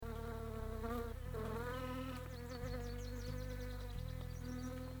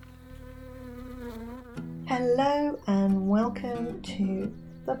Hello and welcome to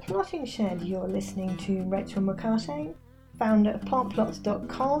The Plotting Shed. You're listening to Rachel McCarthy, founder of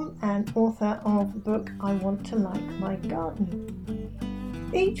plantplots.com and author of the book I Want to Like My Garden.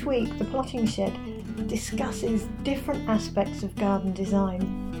 Each week The Plotting Shed discusses different aspects of garden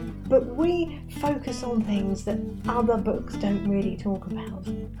design, but we focus on things that other books don't really talk about.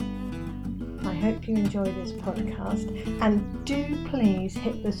 I hope you enjoy this podcast, and do please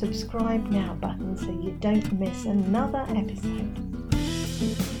hit the subscribe now button so you don't miss another episode.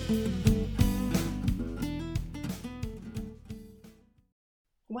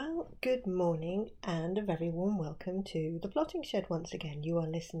 Well, good morning and a very warm welcome to The Plotting Shed once again. You are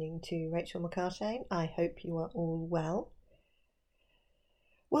listening to Rachel McCarthy. I hope you are all well.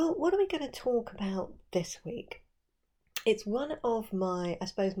 Well, what are we going to talk about this week? It's one of my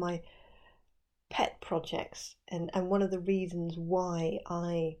pet projects and one of the reasons why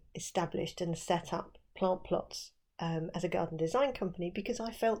I established and set up Plant Plots as a garden design company, because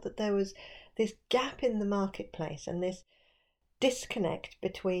I felt that there was this gap in the marketplace and this disconnect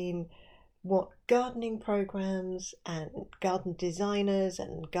between what gardening programs and garden designers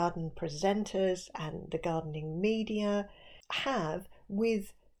and garden presenters and the gardening media have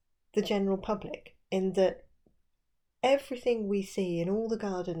with the general public, in that everything we see in all the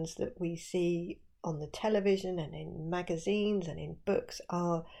gardens that we see on the television and in magazines and in books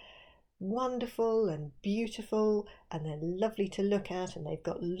are wonderful and beautiful, and they're lovely to look at, and they've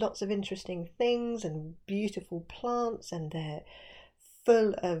got lots of interesting things and beautiful plants, and they're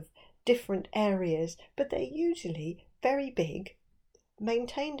full of different areas, but they're usually very big,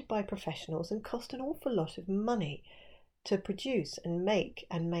 maintained by professionals, and cost an awful lot of money to produce and make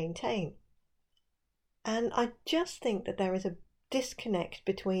and maintain. And I just think that there is a disconnect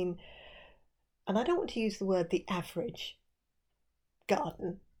between, and I don't want to use the word the average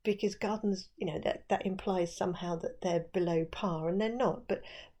garden, because gardens, that implies somehow that they're below par, and they're not, but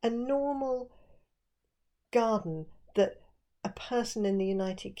a normal garden that a person in the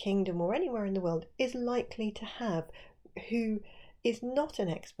United Kingdom or anywhere in the world is likely to have, who is not an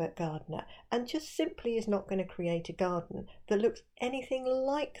expert gardener and just simply is not going to create a garden that looks anything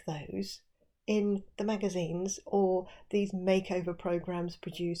like those in the magazines or these makeover programs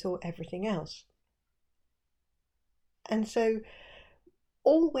produce or everything else. And so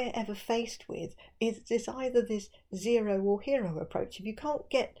all we're ever faced with is either this zero or hero approach. If you can't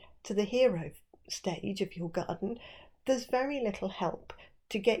get to the hero stage of your garden, there's very little help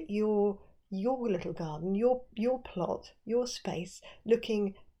to get your little garden, your plot, your space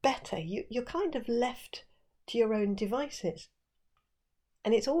looking better. You're kind of left to your own devices.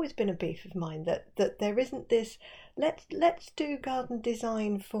 And it's always been a beef of mine that there isn't this, let's do garden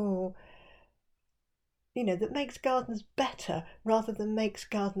design for, that makes gardens better rather than makes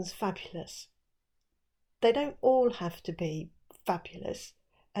gardens fabulous. They don't all have to be fabulous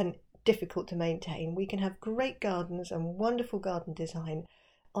and difficult to maintain. We can have great gardens and wonderful garden design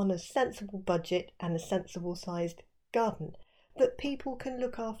on a sensible budget and a sensible sized garden that people can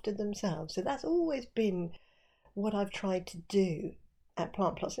look after themselves. So that's always been what I've tried to do at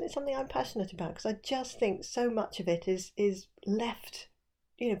Plant Plots, and it's something I'm passionate about, because I just think so much of it is left,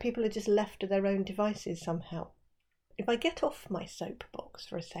 people are just left to their own devices somehow. If I get off my soapbox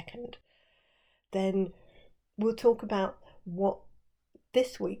for a second, then we'll talk about what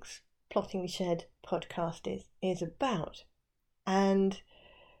this week's Plotting Shed podcast is about. And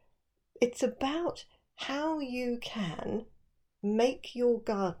it's about how you can make your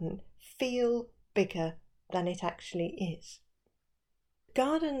garden feel bigger than it actually is.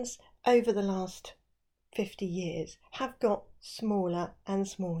 Gardens over the last 50 years have got smaller and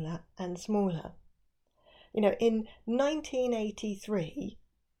smaller and smaller. In 1983,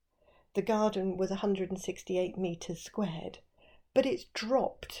 the garden was 168 metres squared, but it's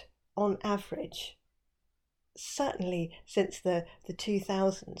dropped on average, certainly since the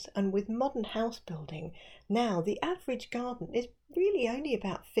 2000s. And with modern house building, now the average garden is really only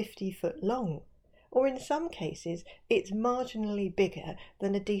about 50 foot long. Or in some cases, it's marginally bigger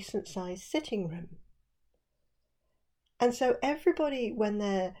than a decent sized sitting room. And so everybody, when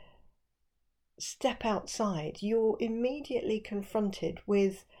they step outside, you're immediately confronted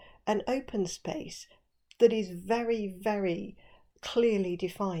with an open space that is very, very clearly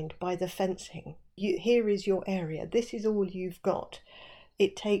defined by the fencing. Here is your area. This is all you've got.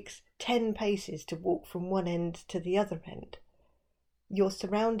 It takes 10 paces to walk from one end to the other end. You're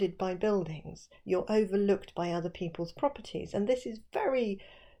surrounded by buildings, you're overlooked by other people's properties, and this is very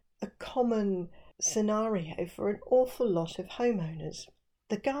a common scenario for an awful lot of homeowners.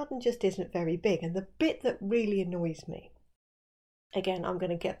 The garden just isn't very big, and the bit that really annoys me, again, I'm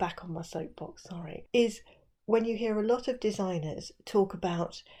going to get back on my soapbox, sorry, is when you hear a lot of designers talk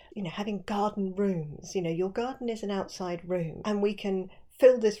about, having garden rooms, your garden is an outside room and we can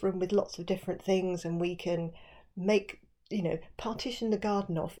fill this room with lots of different things and we can make, partition the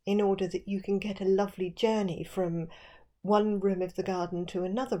garden off in order that you can get a lovely journey from one room of the garden to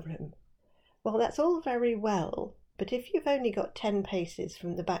another room. Well, that's all very well, but if you've only got 10 paces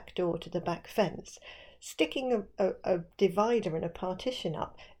from the back door to the back fence, sticking a divider and a partition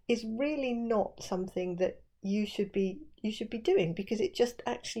up is really not something that you should be doing, because it just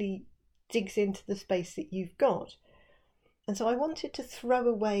actually digs into the space that you've got. And so I wanted to throw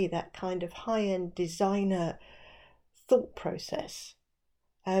away that kind of high-end designer thought process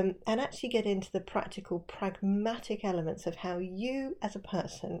and actually get into the practical, pragmatic elements of how you as a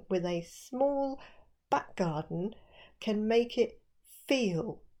person with a small back garden can make it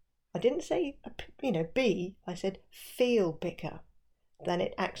feel, I didn't say, be, I said feel bigger than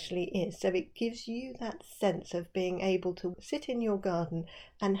it actually is. So it gives you that sense of being able to sit in your garden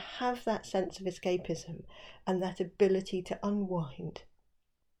and have that sense of escapism and that ability to unwind.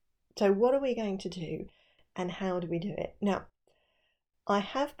 So what are we going to do and how do we do it? Now, I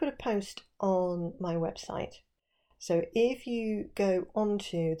have put a post on my website. So if you go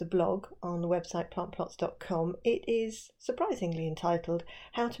onto the blog on the website plantplots.com, it is surprisingly entitled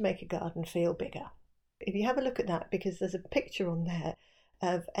How to Make a Garden Feel Bigger. If you have a look at that, because there's a picture on there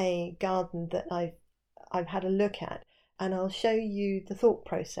of a garden that I've had a look at, and I'll show you the thought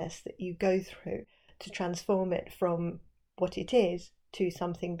process that you go through to transform it from what it is to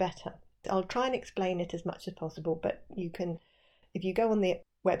something better. I'll try and explain it as much as possible, but you can, if you go on the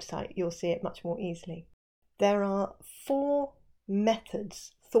website, you'll see it much more easily. There are 4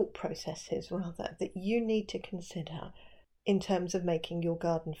 methods, thought processes rather, that you need to consider in terms of making your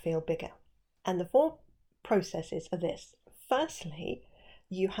garden feel bigger. And the 4 processes are this. Firstly,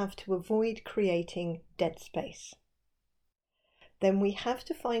 you have to avoid creating dead space. Then we have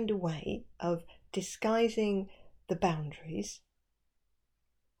to find a way of disguising the boundaries.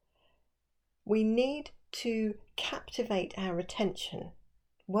 We need to captivate our attention.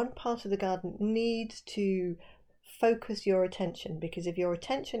 One part of the garden needs to focus your attention, because if your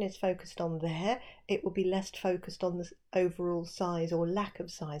attention is focused on there, it will be less focused on the overall size or lack of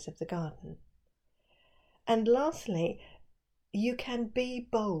size of the garden. And lastly, you can be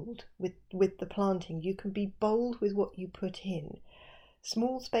bold with the planting. You can be bold with what you put in.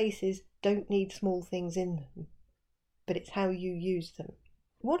 Small spaces don't need small things in them, but it's how you use them.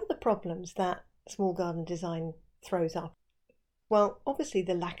 What are the problems that small garden design throws up? Well, obviously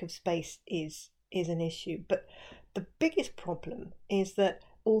the lack of space is an issue, but the biggest problem is that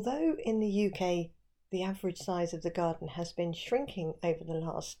although in the UK the average size of the garden has been shrinking over the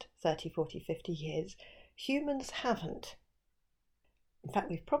last 30, 40, 50 years, humans haven't. In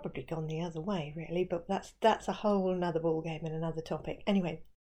fact, we've probably gone the other way, really, but that's a whole another ballgame and another topic. Anyway,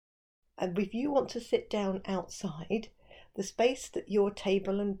 and if you want to sit down outside, the space that your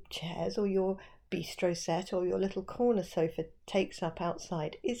table and chairs or your bistro set or your little corner sofa takes up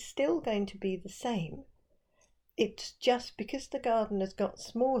outside is still going to be the same. It's just because the garden has got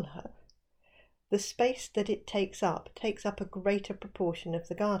smaller, the space that it takes up a greater proportion of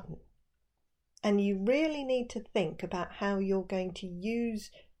the garden. And you really need to think about how you're going to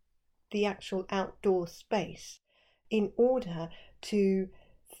use the actual outdoor space in order to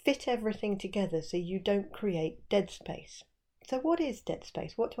fit everything together so you don't create dead space. So what is dead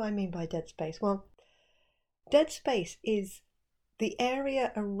space? What do I mean by dead space? Well, dead space is the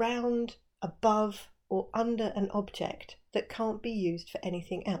area around, above, or under an object that can't be used for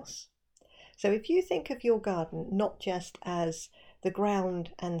anything else. So if you think of your garden not just as the ground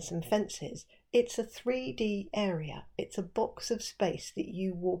and some fences, it's a 3D area. It's a box of space that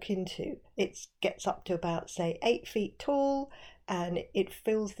you walk into. It gets up to about, say, 8 feet tall, and it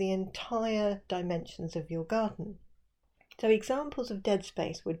fills the entire dimensions of your garden. So examples of dead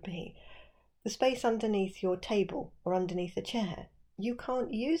space would be the space underneath your table or underneath a chair. You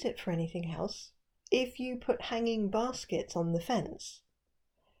can't use it for anything else. If you put hanging baskets on the fence,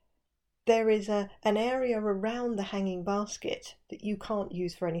 there is an area around the hanging basket that you can't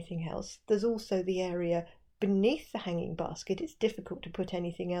use for anything else. There's also the area beneath the hanging basket. It's difficult to put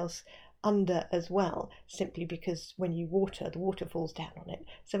anything else under as well, simply because when you water, the water falls down on it.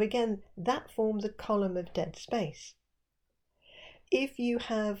 So again, that forms a column of dead space. If you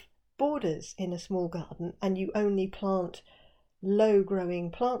have borders in a small garden and you only plant low growing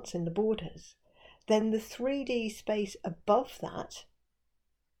plants in the borders, then the 3D space above that,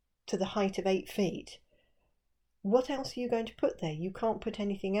 to the height of 8 feet, what else are you going to put there? You can't put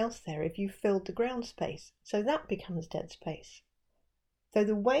anything else there if you filled the ground space. So that becomes dead space. So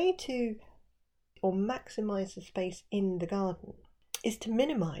the way to or maximise the space in the garden is to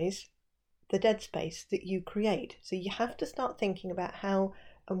minimise the dead space that you create. So you have to start thinking about how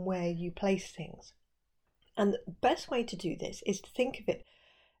and where you place things. And the best way to do this is to think of it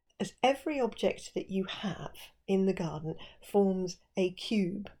as every object that you have in the garden forms a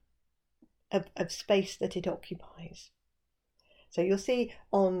cube of space that it occupies. So you'll see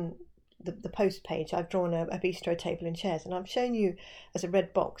on the post page, I've drawn a bistro table and chairs, and I've shown you as a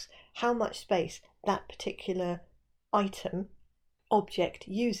red box how much space that particular item, object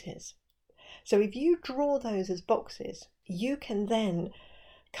uses. So if you draw those as boxes, you can then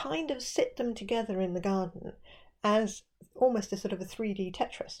kind of sit them together in the garden as almost a sort of a 3D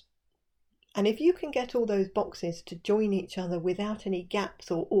Tetris. And if you can get all those boxes to join each other without any gaps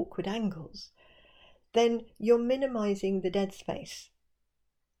or awkward angles, then you're minimising the dead space,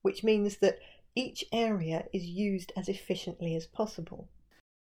 which means that each area is used as efficiently as possible.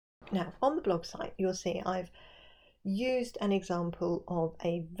 Now, on the blog site, you'll see I've used an example of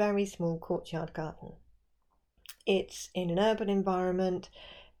a very small courtyard garden. It's in an urban environment,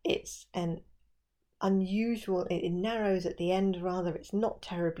 it's an unusual, it narrows at the end rather, it's not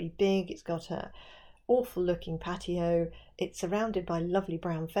terribly big, it's got a awful looking patio, it's surrounded by lovely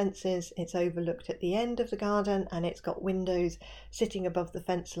brown fences, it's overlooked at the end of the garden, and it's got windows sitting above the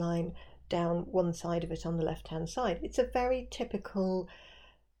fence line down one side of it on the left hand side. It's a very typical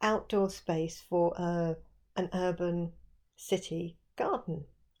outdoor space for an urban city garden,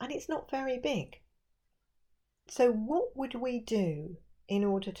 and it's not very big. So what would we do in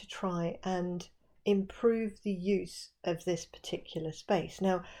order to try and improve the use of this particular space?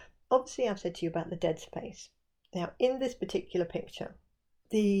 Now, obviously I've said to you about the dead space. Now, in this particular picture,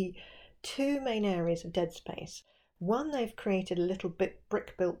 the two main areas of dead space, one, they've created a little bit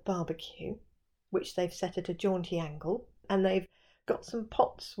brick-built barbecue, which they've set at a jaunty angle, and they've got some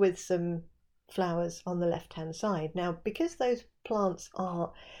pots with some flowers on the left-hand side. Now, because those plants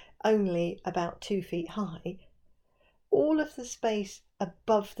are only about 2 feet high, all of the space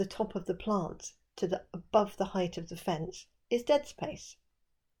above the top of the plants to above the height of the fence is dead space.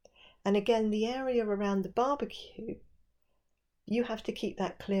 And again, the area around the barbecue, you have to keep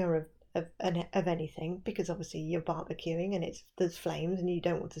that clear of anything, because obviously you're barbecuing and there's flames and you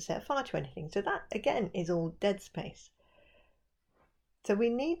don't want to set fire to anything. So that again is all dead space. So we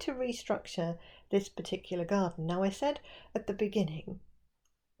need to restructure this particular garden. Now, I said at the beginning,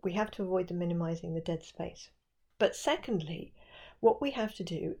 we have to avoid minimising the dead space. But secondly, what we have to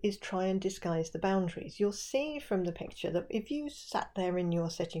do is try and disguise the boundaries. You'll see from the picture that if you sat there in your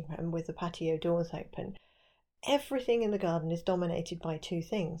sitting room with the patio doors open, everything in the garden is dominated by two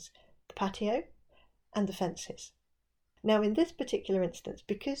things: the patio and the fences. Now, in this particular instance,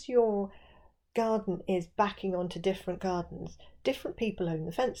 because your garden is backing onto different gardens, different people own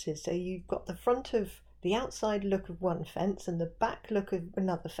the fences. So you've got the outside look of one fence and the back look of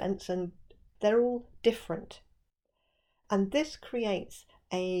another fence, and they're all different. And this creates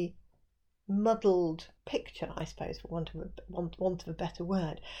a muddled picture, I suppose, for want of a better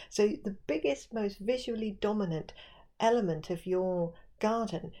word. So the biggest, most visually dominant element of your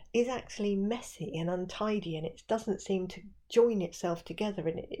garden is actually messy and untidy, and it doesn't seem to join itself together,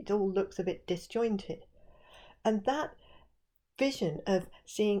 and it all looks a bit disjointed. And that vision of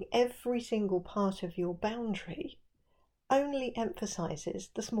seeing every single part of your boundary only emphasises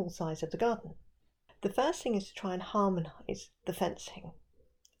the small size of the garden. The first thing is to try and harmonise the fencing.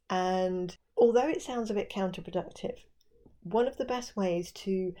 And although it sounds a bit counterproductive, one of the best ways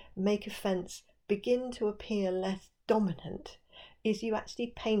to make a fence begin to appear less dominant is you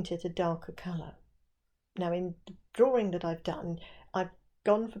actually paint it a darker colour. Now, in the drawing that I've done, I've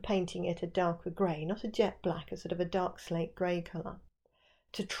gone for painting it a darker grey, not a jet black, a sort of a dark slate grey colour,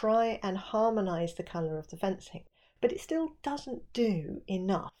 to try and harmonise the colour of the fencing. But it still doesn't do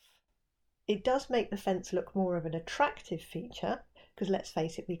enough. It does make the fence look more of an attractive feature, because let's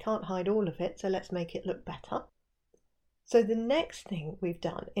face it, we can't hide all of it, so let's make it look better. So the next thing we've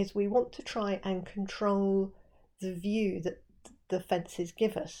done is we want to try and control the view that the fences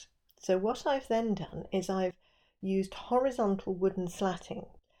give us. So what I've then done is I've used horizontal wooden slatting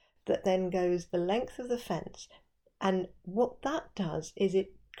that then goes the length of the fence, and what that does is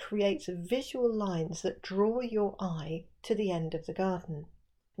it creates visual lines that draw your eye to the end of the garden.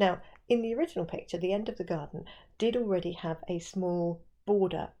 Now, in the original picture, the end of the garden did already have a small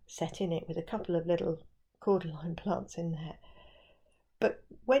border set in it with a couple of little cordyline plants in there. But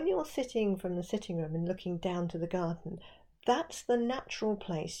when you're sitting from the sitting room and looking down to the garden, that's the natural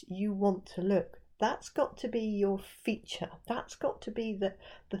place you want to look. That's got to be your feature. That's got to be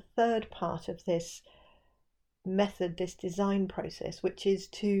the third part of this method, this design process, which is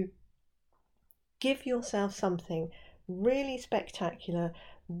to Give yourself something really spectacular,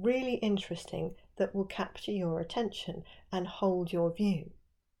 really interesting that will capture your attention and hold your view.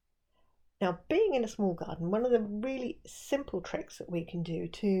 Now, being in a small garden, one of the really simple tricks that we can do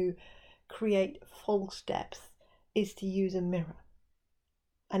to create false depth is to use a mirror.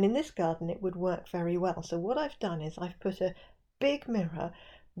 And in this garden, it would work very well. So what I've done is I've put a big mirror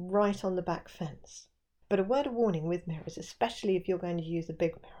right on the back fence. But a word of warning with mirrors, especially if you're going to use a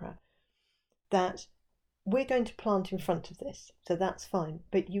big mirror, that we're going to plant in front of this, so that's fine.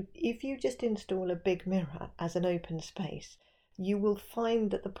 But if you just install a big mirror as an open space, you will find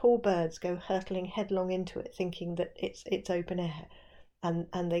that the poor birds go hurtling headlong into it, thinking that it's open air,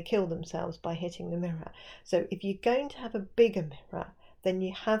 and they kill themselves by hitting the mirror. So if you're going to have a bigger mirror, then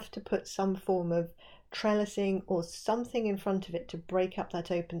you have to put some form of trellising or something in front of it to break up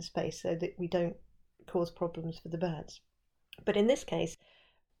that open space so that we don't cause problems for the birds. But in this case,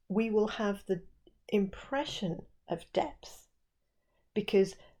 we will have the impression of depth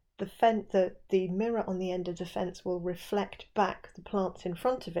because the mirror on the end of the fence will reflect back the plants in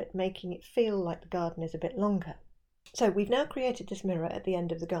front of it, making it feel like the garden is a bit longer. So we've now created this mirror at the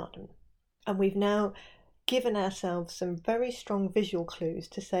end of the garden, and we've now given ourselves some very strong visual clues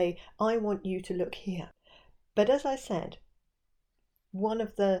to say, I want you to look here. But as I said,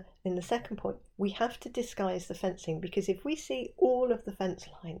 in the second point, we have to disguise the fencing, because if we see all of the fence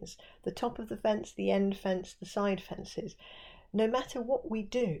lines, the top of the fence, the end fence, the side fences, no matter what we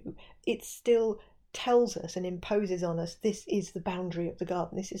do, it still tells us and imposes on us, this is the boundary of the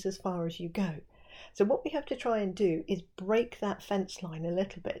garden, this is as far as you go. So what we have to try and do is break that fence line a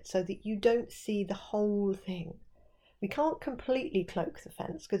little bit so that you don't see the whole thing. We can't completely cloak the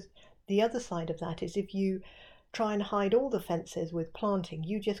fence, because the other side of that is if you try and hide all the fences with planting,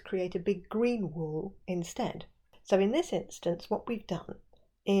 you just create a big green wall instead. So in this instance, what we've done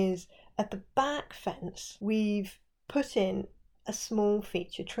is at the back fence, we've put in a small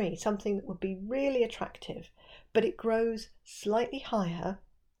feature tree, something that would be really attractive, but it grows slightly higher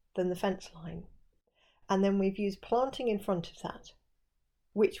than the fence line. And then we've used planting in front of that,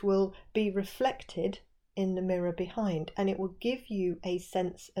 which will be reflected in the mirror behind, and it will give you a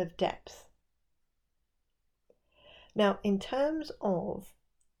sense of depth. Now, in terms of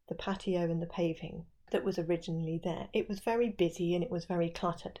the patio and the paving that was originally there, it was very busy and it was very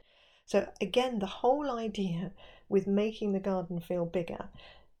cluttered. So again, the whole idea with making the garden feel bigger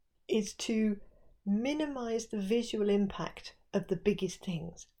is to minimize the visual impact of the biggest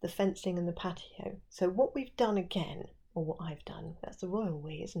things, the fencing and the patio. So what we've done again, or what I've done, that's the royal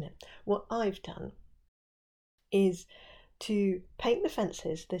we, isn't it? What I've done is to paint the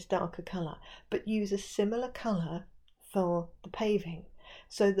fences this darker colour, but use a similar colour for the paving,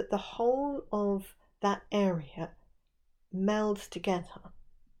 so that the whole of that area melds together.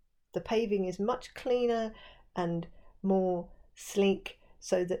 The paving is much cleaner and more sleek,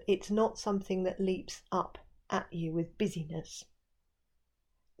 so that it's not something that leaps up at you with busyness.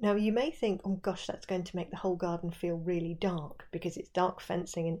 Now you may think, oh gosh, that's going to make the whole garden feel really dark because it's dark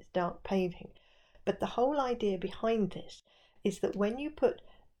fencing and it's dark paving. But the whole idea behind this is that when you put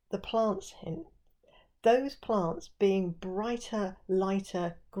the plants in, those plants, being brighter,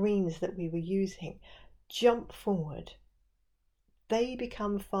 lighter greens that we were using, jump forward. They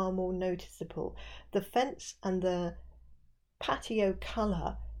become far more noticeable. The fence and the patio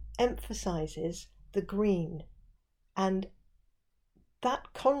colour emphasises the green, and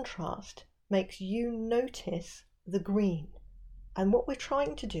that contrast makes you notice the green. And what we're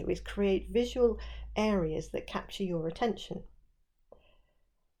trying to do is create visual areas that capture your attention.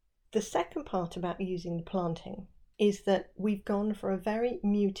 The second part about using the planting is that we've gone for a very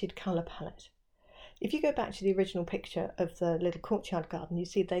muted colour palette. If you go back to the original picture of the little courtyard garden, you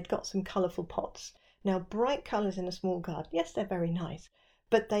see they'd got some colourful pots. Now, bright colours in a small garden, yes, they're very nice,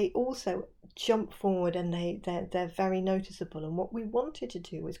 but they also jump forward and they're very noticeable. And what we wanted to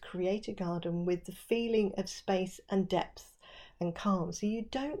do was create a garden with the feeling of space and depth and calm. So you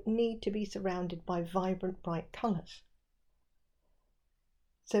don't need to be surrounded by vibrant, bright colours.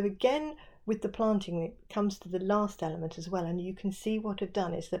 So again, with the planting, it comes to the last element as well, and you can see what I've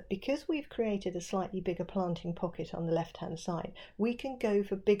done is that because we've created a slightly bigger planting pocket on the left-hand side, we can go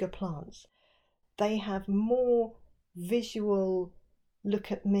for bigger plants. They have more visual,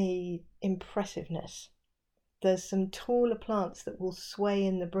 look at me impressiveness. There's some taller plants that will sway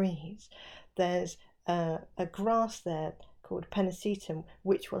in the breeze. There's a grass there called Pennisetum,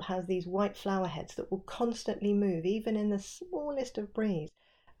 which will have these white flower heads that will constantly move, even in the smallest of breeze.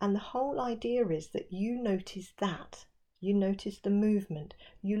 And the whole idea is that you notice that. You notice the movement.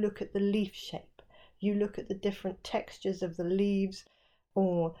 You look at the leaf shape. You look at the different textures of the leaves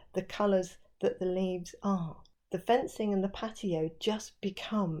or the colours that the leaves are. The fencing and the patio just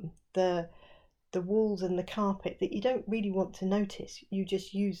become the walls and the carpet that you don't really want to notice, you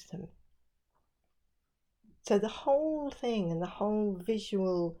just use them. So the whole thing and the whole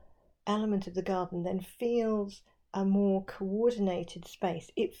visual element of the garden then feels a more coordinated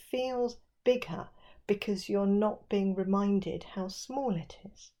space. It feels bigger because you're not being reminded how small it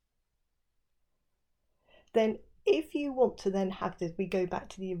is. Then if you want to then have this, we go back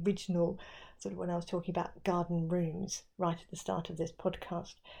to the original, sort of when I was talking about garden rooms right at the start of this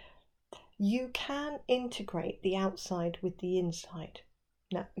podcast, you can integrate the outside with the inside.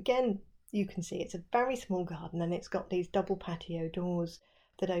 Now, again, you can see it's a very small garden and it's got these double patio doors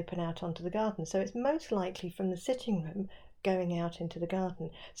that open out onto the garden. So it's most likely from the sitting room going out into the garden.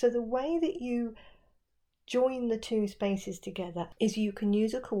 So the way that you join the two spaces together is you can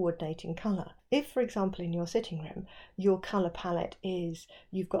use a coordinating colour. If, for example, in your sitting room, your colour palette is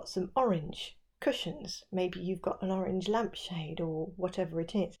you've got some orange cushions, maybe you've got an orange lampshade or whatever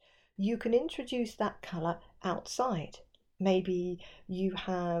it is, you can introduce that colour outside. Maybe you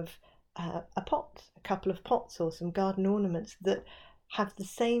have a pot, a couple of pots or some garden ornaments that have the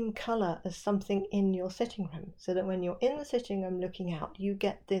same colour as something in your sitting room, so that when you're in the sitting room looking out, you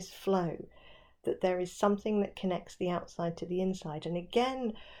get this flow, that there is something that connects the outside to the inside. And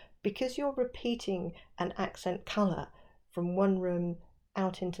again, because you're repeating an accent colour from one room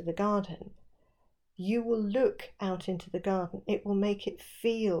out into the garden, you will look out into the garden. It will make it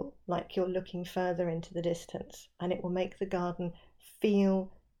feel like you're looking further into the distance, and it will make the garden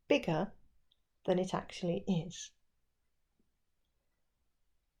feel bigger than it actually is.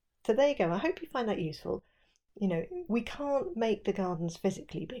 So there you go. I hope you find that useful. You know, we can't make the gardens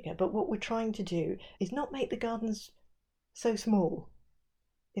physically bigger, but what we're trying to do is not make the gardens so small,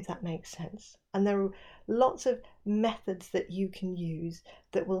 if that makes sense. And there are lots of methods that you can use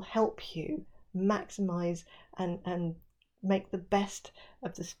that will help you maximize and make the best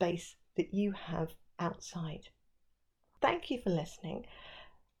of the space that you have outside. Thank you for listening.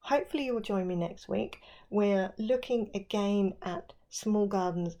 Hopefully you'll join me next week. We're looking again at small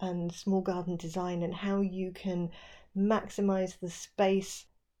gardens and small garden design and how you can maximize the space,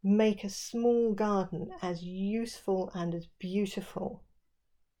 make a small garden as useful and as beautiful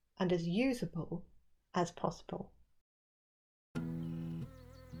and as usable as possible.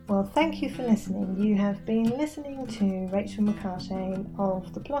 Well, thank you for listening. You have been listening to Rachel McCartane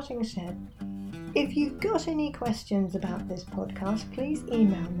of The Plotting Shed. If you've got any questions about this podcast, please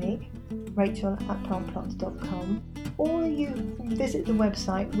email me, rachel@plantplots.com, or you visit the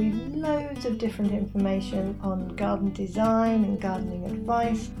website with loads of different information on garden design and gardening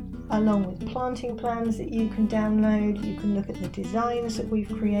advice, along with planting plans that you can download. You can look at the designs that we've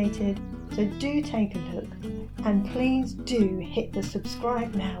created. So do take a look, and please do hit the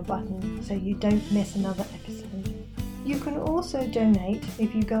subscribe now button so you don't miss another episode. You can also donate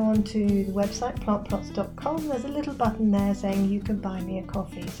if you go onto the website plantplots.com. There's a little button there saying you can buy me a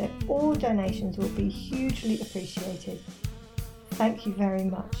coffee. So all donations will be hugely appreciated. Thank you very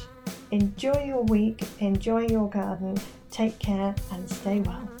much. Enjoy your week, enjoy your garden, take care and stay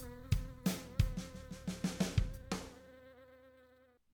well.